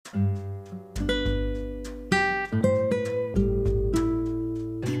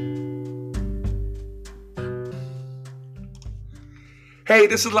Hey,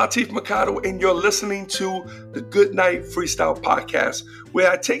 this is Latif Mercado, and you're listening to the Good Night Freestyle Podcast,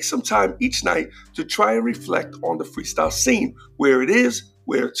 where I take some time each night to try and reflect on the freestyle scene, where it is,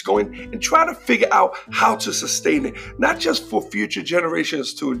 where it's going, and try to figure out how to sustain it, not just for future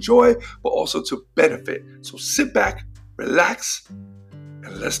generations to enjoy, but also to benefit. So sit back, relax,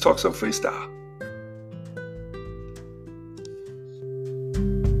 and let's talk some freestyle.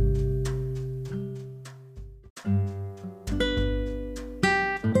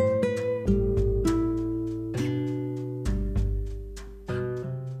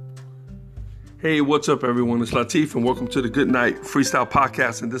 Hey, what's up, everyone? It's Latif, and welcome to the Good Night Freestyle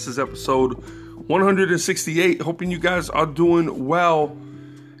Podcast. And this is episode 168. Hoping you guys are doing well.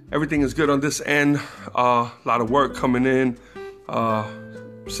 Everything is good on this end. A lot of work coming in.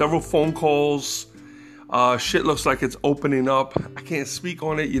 Several phone calls. Shit looks like it's opening up. I can't speak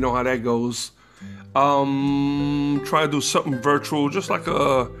on it. You know how that goes. Try to do something virtual, just like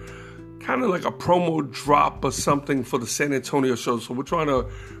a kind of like a promo drop or something for the San Antonio show. So we're trying to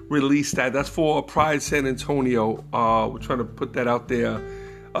release that. That's for Pride San Antonio. We're trying to put that out there.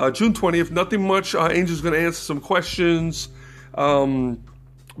 June 20th, nothing much. Angel's going to answer some questions.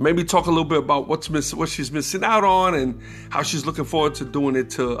 Maybe talk a little bit about what she's missing out on and how she's looking forward to doing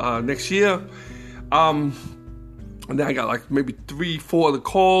it to next year. And then I got like maybe 3-4 of the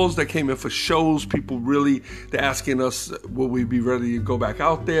calls that came in for shows. People they're asking us, will we be ready to go back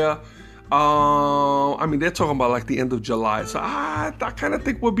out there? They're talking about like the end of July. So I kind of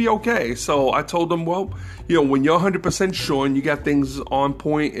think we'll be okay. So I told them, well, when you're 100% sure and you got things on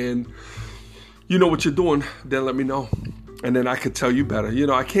point and you know what you're doing, then let me know. And then I could tell you better. I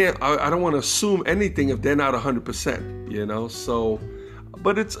don't want to assume anything if they're not 100%, so,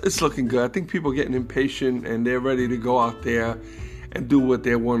 but it's looking good. I think people are getting impatient and they're ready to go out there and do what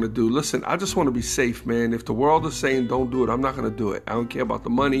they want to do. Listen, I just want to be safe, man. If the world is saying don't do it, I'm not going to do it. I don't care about the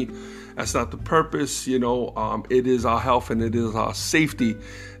money. That's not the purpose. It is our health and it is our safety.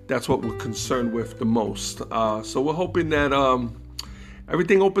 That's what we're concerned with the most. So we're hoping that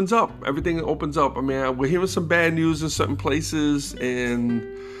everything opens up. Everything opens up. We're hearing some bad news in certain places, and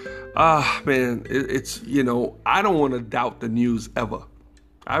it's I don't want to doubt the news ever.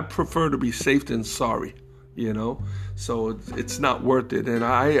 I prefer to be safe than sorry. So it's not worth it. And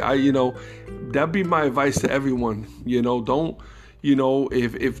I that'd be my advice to everyone. Don't,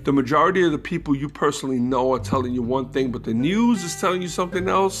 if the majority of the people you personally know are telling you one thing, but the news is telling you something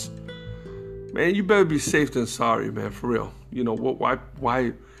else, man, you better be safe than sorry, man, for real.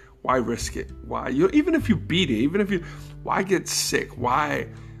 Why risk it? Why? Even if you beat it, why get sick? Why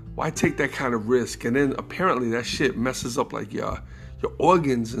take that kind of risk? And then apparently that shit messes up like your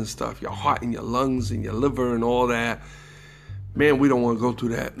organs and stuff, your heart and your lungs and your liver and all that. Man, we don't want to go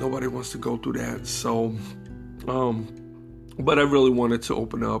through that. Nobody wants to go through that. So, but I really wanted to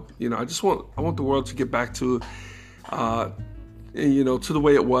open up. I want the world to get back to, to the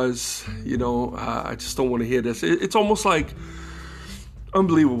way it was. I just don't want to hear this. It's almost like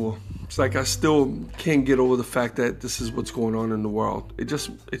unbelievable. It's like I still can't get over the fact that this is what's going on in the world.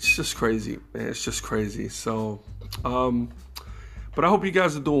 It's just crazy, man. It's just crazy. So, but I hope you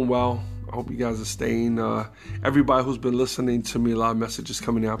guys are doing well. I hope you guys are staying. Everybody who's been listening to me, a lot of messages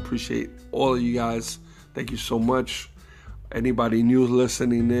coming in. I appreciate all of you guys. Thank you so much. Anybody new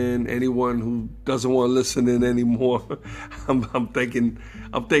listening in, anyone who doesn't want to listen in anymore, I'm thanking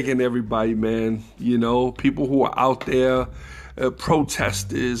everybody, man. People who are out there,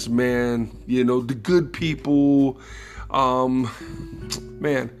 protesters, man. The good people,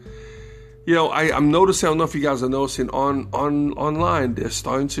 man. I'm noticing, I don't know if you guys are noticing, online, they're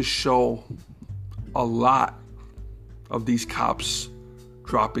starting to show a lot of these cops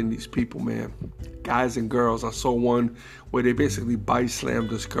dropping these people, man. Guys and girls. I saw one where they basically body slammed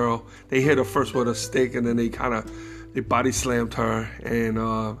this girl. They hit her first with a stick and then they body slammed her. And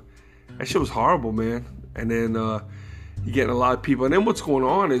that shit was horrible, man. And then you're getting a lot of people. And then what's going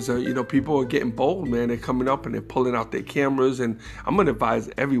on is, people are getting bold, man. They're coming up and they're pulling out their cameras. And I'm going to advise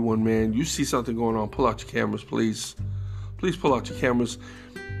everyone, man, you see something going on, pull out your cameras, please. Please pull out your cameras.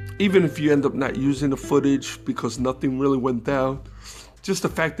 Even if you end up not using the footage because nothing really went down, just the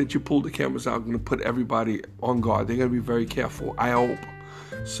fact that you pulled the cameras out is going to put everybody on guard. They're going to be very careful, I hope.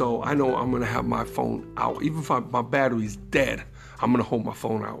 So I know I'm going to have my phone out. Even if my battery's dead, I'm going to hold my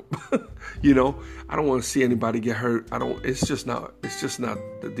phone out. I don't want to see anybody get hurt. It's just not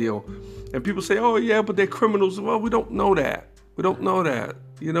the deal. And people say, oh yeah, but they're criminals. Well, we don't know that. We don't know that.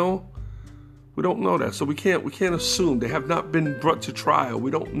 We don't know that. So we can't assume. They have not been brought to trial. We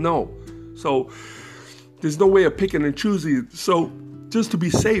don't know. So there's no way of picking and choosing. So just to be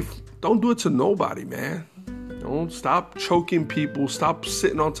safe, don't do it to nobody, man. stop choking people. Stop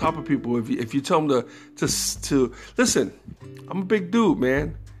sitting on top of people. If you tell them to listen, I'm a big dude,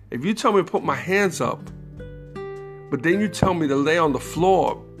 man. If you tell me to put my hands up, but then you tell me to lay on the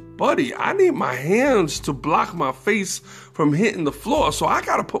floor, buddy, I need my hands to block my face from hitting the floor, so I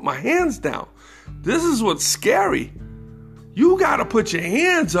got to put my hands down. This is what's scary. You got to put your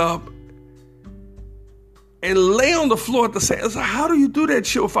hands up and lay on the floor at the same time. So how do you do that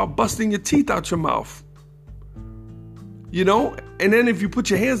shit without busting your teeth out your mouth? You know? And then if you put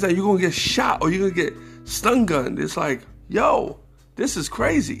your hands down, you're going to get shot or you're going to get stun gunned. It's like, yo, this is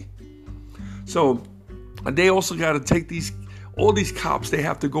crazy. So they also got to take all these cops, they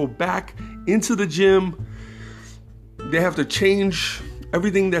have to go back into the gym. They have to change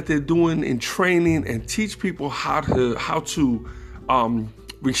everything that they're doing in training and teach people how to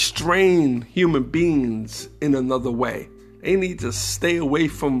restrain human beings in another way. They need to stay away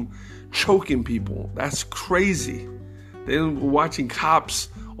from choking people. That's crazy. They're watching cops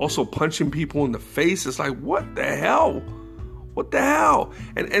also punching people in the face. It's like, what the hell? What the hell?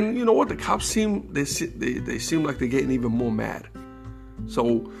 And you know what? The cops seem like they're getting even more mad.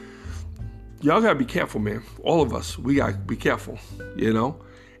 So y'all gotta be careful, man. All of us, we gotta be careful, you know.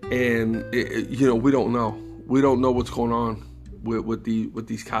 And we don't know. We don't know what's going on with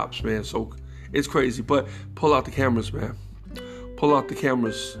these cops, man. So it's crazy. But pull out the cameras, man. Pull out the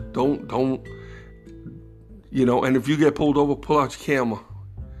cameras. Don't. And if you get pulled over, pull out your camera.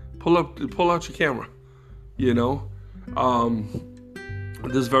 Pull out your camera.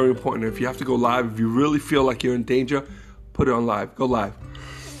 This is very important. If you have to go live, if you really feel like you're in danger, put it on live. Go live.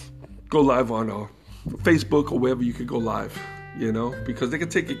 Go live on Facebook or wherever you could go live. Because they can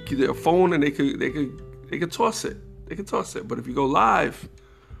take their phone and they could toss it. They can toss it. But if you go live,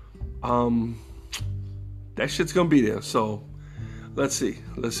 that shit's gonna be there. So let's see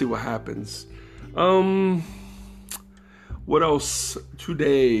what happens. What else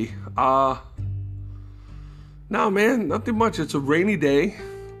today? No, man, nothing much. It's a rainy day.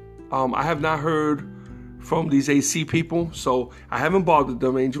 I have not heard from these AC people, so I haven't bothered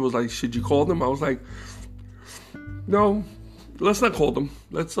them. Angel was like, should you call them? I was like, no, let's not call them.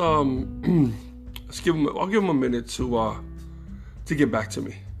 Let's give them. I'll give them a minute to get back to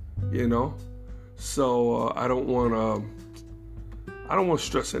me. So I don't want to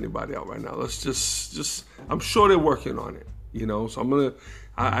stress anybody out right now. Let's just. I'm sure they're working on it. So I'm gonna.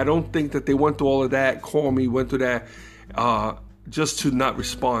 I don't think that they went through all of that. Call me, went through that, just to not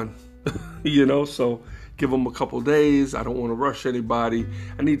respond. So give them a couple days. I don't want to rush anybody.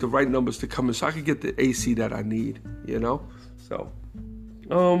 I need the right numbers to come in so I can get the AC that I need. So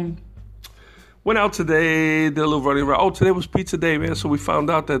went out today, did a little running around. Oh, today was pizza day, man. So we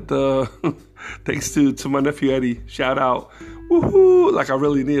found out that thanks to my nephew Eddie, shout out, woohoo! Like I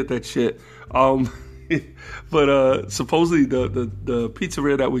really needed that shit. But supposedly the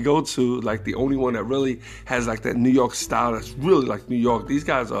pizzeria that we go to, like the only one that really has like that New York style, that's really like New York. These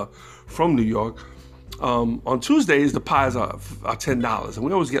guys are from New York. On Tuesdays, the pies are $10, and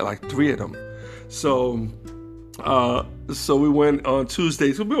we always get like 3 of them. So we went on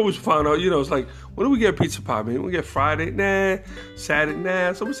Tuesdays. So we always found out, it's like, when do we get pizza pie, man? We get Friday, nah. Saturday,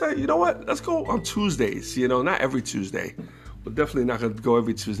 nah. So we said, you know what? Let's go on Tuesdays. Not every Tuesday. We're definitely not going to go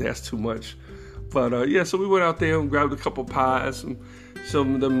every Tuesday. That's too much. But so we went out there and grabbed a couple pies and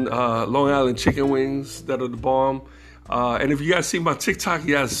some of them Long Island chicken wings that are the bomb. And if you guys see my TikTok,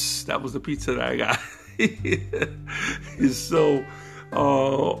 yes, that was the pizza that I got. So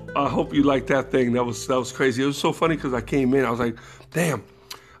I hope you like that thing. That was crazy. It was so funny because I came in, I was like, damn.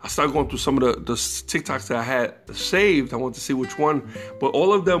 I started going through some of the TikToks that I had saved. I wanted to see which one, but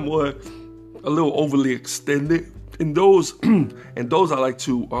all of them were a little overly extended. And those I like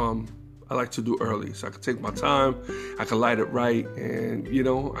to do early, so I can take my time, I can light it right, and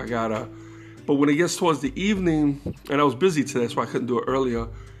but when it gets towards the evening, and I was busy today, so I couldn't do it earlier.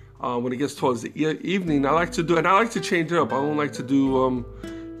 When it gets towards the evening, I like to change it up. I don't like to do,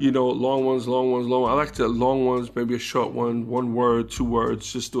 long ones. I like to long ones, maybe a short one, 1 word, 2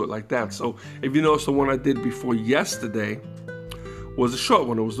 words, just do it like that. So if you notice, the one I did before yesterday was a short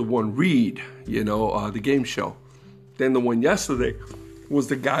one. It was the one Reed, the game show. Then the one yesterday was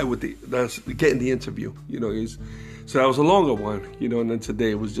the guy that's getting the interview. So that was a longer one, and then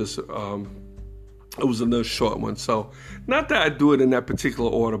today it was just it was another short one. So not that I do it in that particular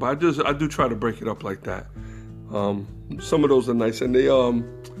order, but I do try to break it up like that. Some of those are nice, and they kind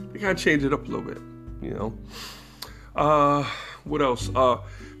of change it up a little bit, What else?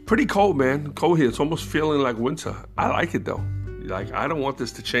 Pretty cold, man. Cold here. It's almost feeling like winter. I like it though. Like, I don't want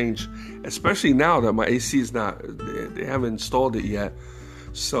this to change, especially now that my AC is not, they haven't installed it yet.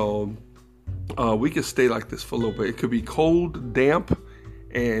 So we could stay like this for a little bit. It could be cold, damp,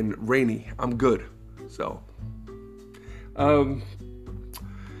 and rainy. I'm good. So,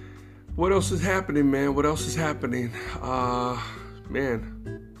 what else is happening, man? What else is happening?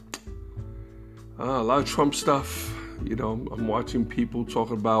 Man, a lot of Trump stuff. You know, I'm watching people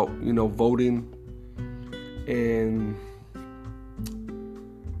talking about, you know, voting, and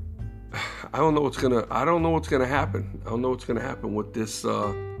I don't know what's gonna happen. I don't know what's gonna happen with this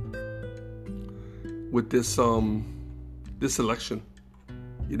this election.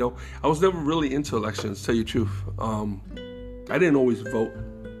 You know, I was never really into elections, to tell you the truth. I didn't always vote.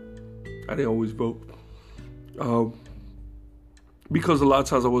 Because a lot of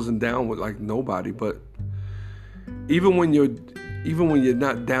times I wasn't down with like nobody. But even when you're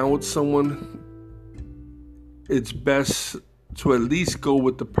not down with someone, it's best to at least go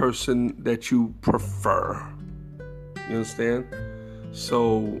with the person that you prefer. You understand?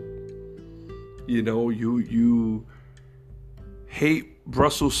 So, you know, you hate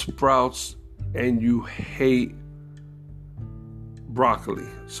Brussels sprouts and you hate broccoli.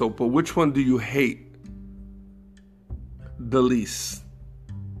 So, but which one do you hate the least?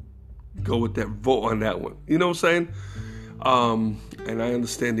 Go with that. Vote on that one. You know what I'm saying? And I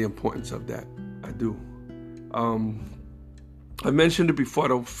understand the importance of that. I do. I mentioned it before. I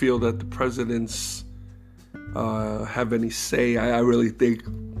don't feel that the presidents have any say. I really think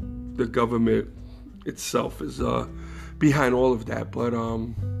the government itself is behind all of that.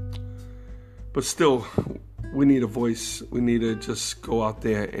 But still, we need a voice. We need to just go out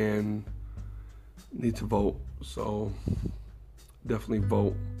there and need to vote. So definitely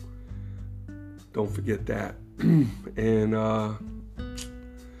vote. Don't forget that. And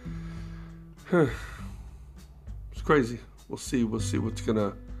it's crazy. We'll see what's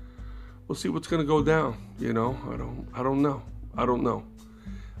gonna go down. You know, I don't know.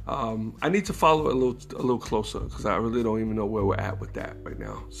 I need to follow it a little closer because I really don't even know where we're at with that right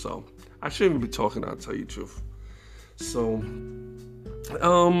now. So I shouldn't even be talking. I'll tell you the truth. So,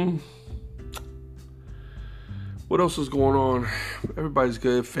 what else is going on? Everybody's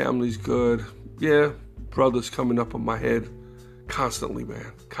good. Family's good. Yeah, brother's coming up on my head constantly,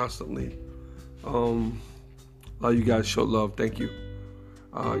 man. Constantly. A lot of you guys show love. Thank you.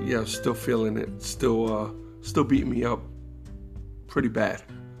 Yeah, still feeling it. Still beating me up. Pretty bad.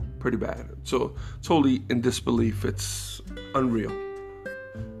 So totally in disbelief. It's unreal.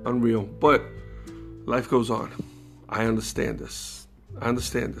 But life goes on. I understand this.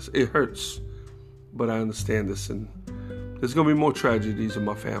 It hurts, but I understand this. And there's going to be more tragedies in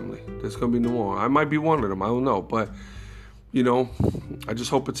my family. There's going to be no more. I might be one of them. I don't know. But, you know, I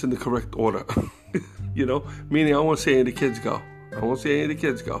just hope it's in the correct order. You know, meaning I don't want to see any of the kids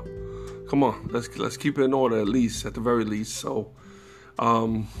go. Come on, let's keep it in order at the very least. So,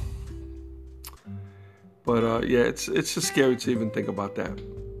 yeah, it's just scary to even think about that.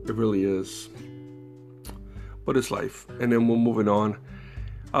 It really is. But it's life. And then we're moving on.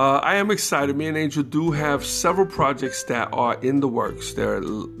 I am excited. Me and Angel do have several projects that are in the works.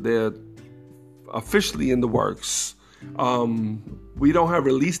 They're officially in the works. We don't have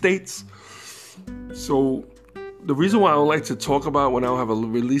release dates. So the reason why I don't like to talk about when I don't have a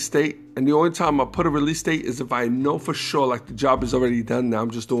release date, and the only time I put a release date is if I know for sure like the job is already done. Now I'm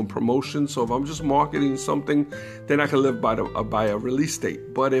just doing promotion. So if I'm just marketing something, then I can live by a release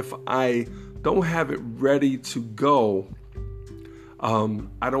date. But if I don't have it ready to go,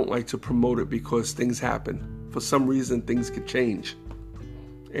 I don't like to promote it because things happen. For some reason, things could change.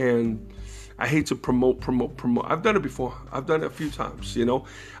 And I hate to promote. I've done it before. I've done it a few times, you know.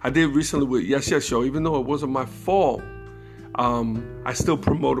 I did recently with Yes Show. Even though it wasn't my fault, I still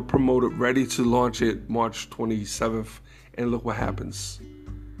promoted, ready to launch it March 27th. And look what happens.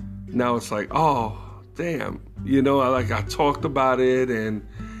 Now it's like, oh, damn. You know, I talked about it and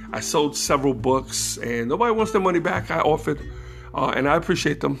I sold several books and nobody wants their money back. I offered. And I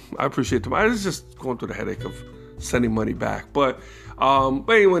appreciate them. I was just going through the headache of sending money back. But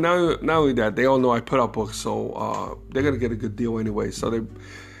anyway, not only that, they all know I put out books, so they're gonna get a good deal anyway. So they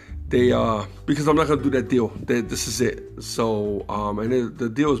because I'm not gonna do that deal. This is it. So and the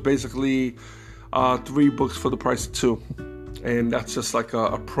deal is basically 3 books for the price of 2, and that's just like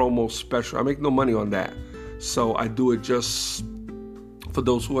a promo special. I make no money on that, so I do it just for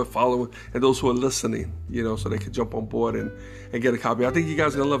those who are following and those who are listening, you know, so they can jump on board and get a copy. I think you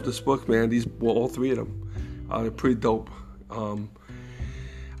guys are gonna love this book, man. All 3 of them, they're pretty dope.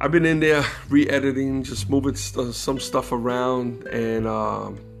 I've been in there re-editing, just moving some stuff around, and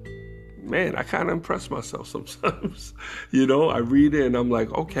man, I kind of impress myself sometimes. You know, I read it and I'm like,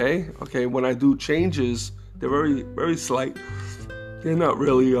 okay. When I do changes, they're very, very slight. They're not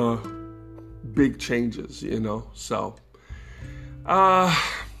really big changes, So, but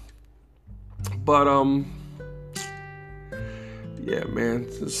yeah, man.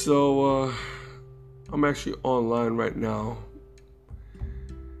 So I'm actually online right now,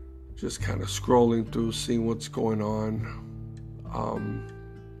 just kind of scrolling through, seeing what's going on.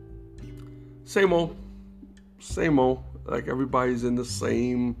 Same old. Like everybody's in the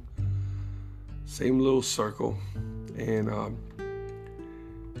same little circle. And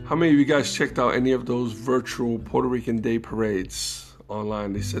how many of you guys checked out any of those virtual Puerto Rican Day parades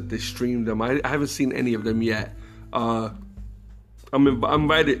online? They said they streamed them. I haven't seen any of them yet. I'm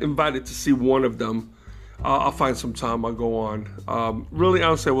invited to see one of them. I'll find some time. I'll go on. Really,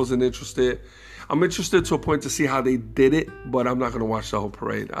 honestly, I wasn't interested. I'm interested to a point to see how they did it, but I'm not going to watch the whole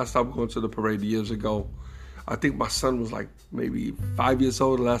parade. I stopped going to the parade years ago. I think my son was like maybe 5 years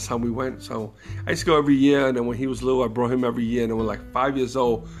old the last time we went. So I used to go every year, and then when he was little, I brought him every year. And then when like 5 years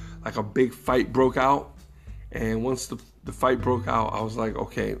old, like a big fight broke out. And once the fight broke out, I was like,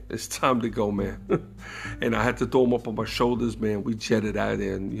 okay, it's time to go, man. And I had to throw him up on my shoulders, man. We jetted out of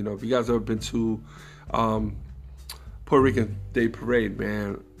there. And, if you guys ever been to Puerto Rican Day Parade,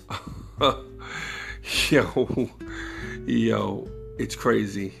 man, yo, it's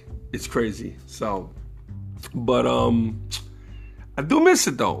crazy. It's crazy. So, but I do miss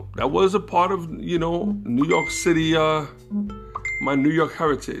it, though. That was a part of, New York City, my New York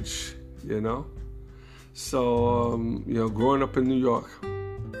heritage, So, growing up in New York.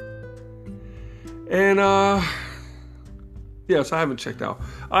 And, yes, I haven't checked out.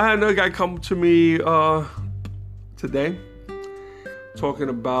 I had another guy come to me today talking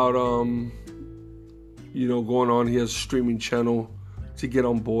about, going on. He has a streaming channel to get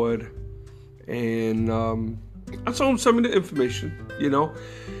on board. And I told him some of the information,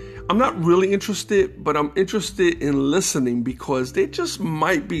 I'm not really interested, but I'm interested in listening because there just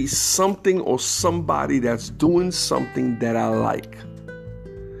might be something or somebody that's doing something that I like.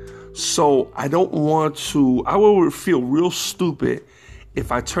 So I don't want to, I will feel real stupid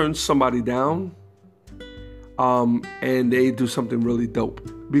if I turn somebody down and they do something really dope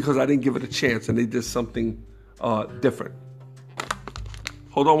because I didn't give it a chance and they did something different.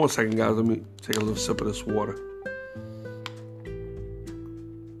 Hold on one second, guys. Let me take a little sip of this water.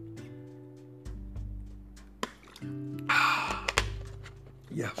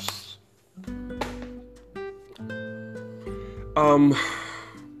 Yes.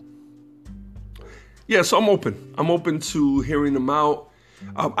 Yeah, so I'm open. I'm open to hearing them out.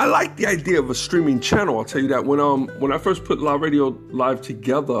 I like the idea of a streaming channel. I'll tell you that. When I first put Live Radio Live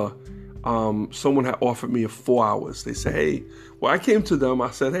together, someone had offered me 4 hours. They said, hey, I came to them. I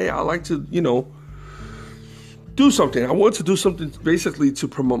said, hey, I'd like to, do something. I wanted to do something basically to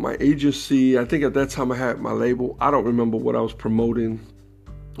promote my agency. I think at that time I had my label. I don't remember what I was promoting.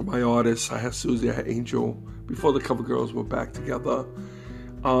 My artists. I had Susie, I had Angel. Before the Cover Girls were back together.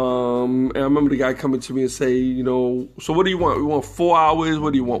 And I remember the guy coming to me and say, so what do you want? We want 4 hours.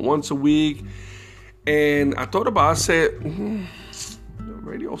 What do you want? Once a week? And I thought about it. I said,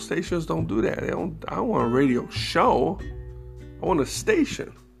 radio stations don't do that. I don't want a radio show. I want a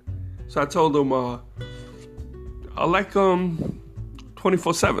station. So I told them, I like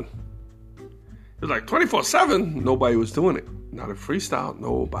 24/7. It was like 24/7. Nobody was doing it. Not a freestyle.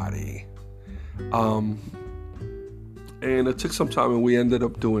 Nobody. And it took some time, and we ended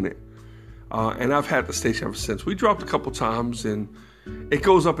up doing it. And I've had the station ever since. We dropped a couple times, and it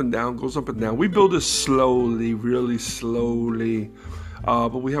goes up and down, We build it slowly, really slowly.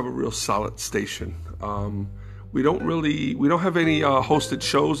 But we have a real solid station. We don't have any hosted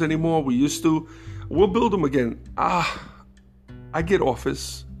shows anymore. We used to. We'll build them again. I get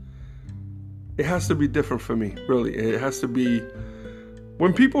offers. It has to be different for me, really. It has to be,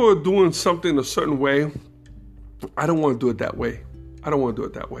 when people are doing something a certain way, I don't want to do it that way. I don't want to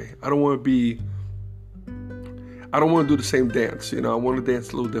do the same dance. I want to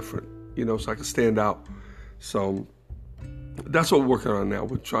dance a little different, so I can stand out. So that's what we're working on now.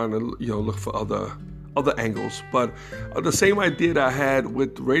 We're trying to, look for other angles. But the same idea that I had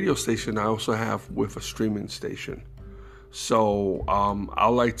with the radio station, I also have with a streaming station. So I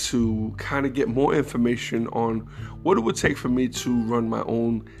like to kind of get more information on what it would take for me to run my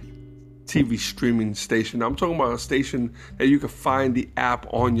own TV streaming station. I'm talking about a station that you can find the app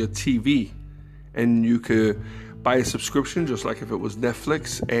on your TV, and you could buy a subscription just like if it was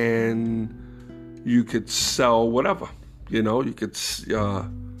Netflix, and you could sell whatever. You could,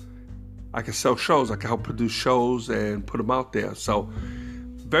 I could sell shows. I could help produce shows and put them out there. So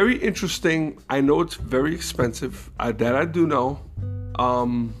very interesting. I know it's very expensive. That I do know.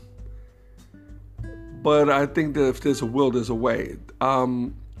 But I think that if there's a will, there's a way.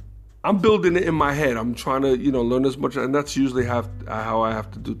 I'm building it in my head. I'm trying to, learn as much, and that's usually how I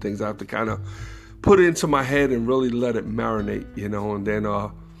have to do things. I have to kind of put it into my head and really let it marinate, and then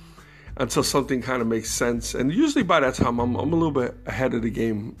until something kind of makes sense. And usually by that time, I'm a little bit ahead of the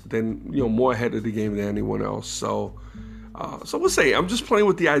game than, more ahead of the game than anyone else. So we'll say I'm just playing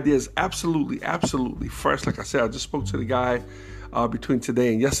with the ideas. Absolutely, absolutely fresh. Like I said, I just spoke to the guy between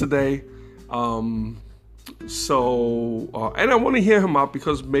today and yesterday. And I want to hear him out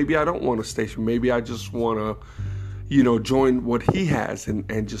because maybe I don't want a station. Maybe I just want to, join what he has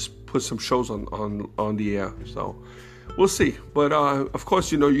and just put some shows on the air. So we'll see. But of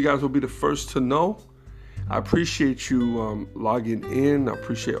course, you guys will be the first to know. I appreciate you logging in. I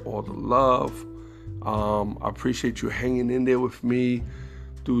appreciate all the love. I appreciate you hanging in there with me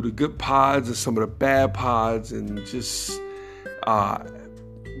through the good pods and some of the bad pods, and just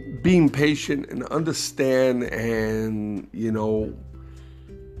being patient and understand, and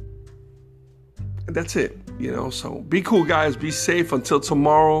that's it. So be cool, guys. Be safe until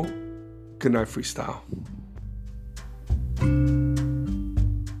tomorrow. Good night, freestyle.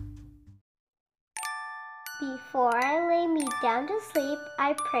 Before I lay me down to sleep,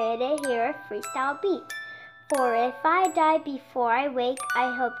 I pray to hear a freestyle beat. For if I die before I wake,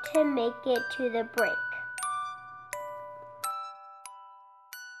 I hope to make it to the break.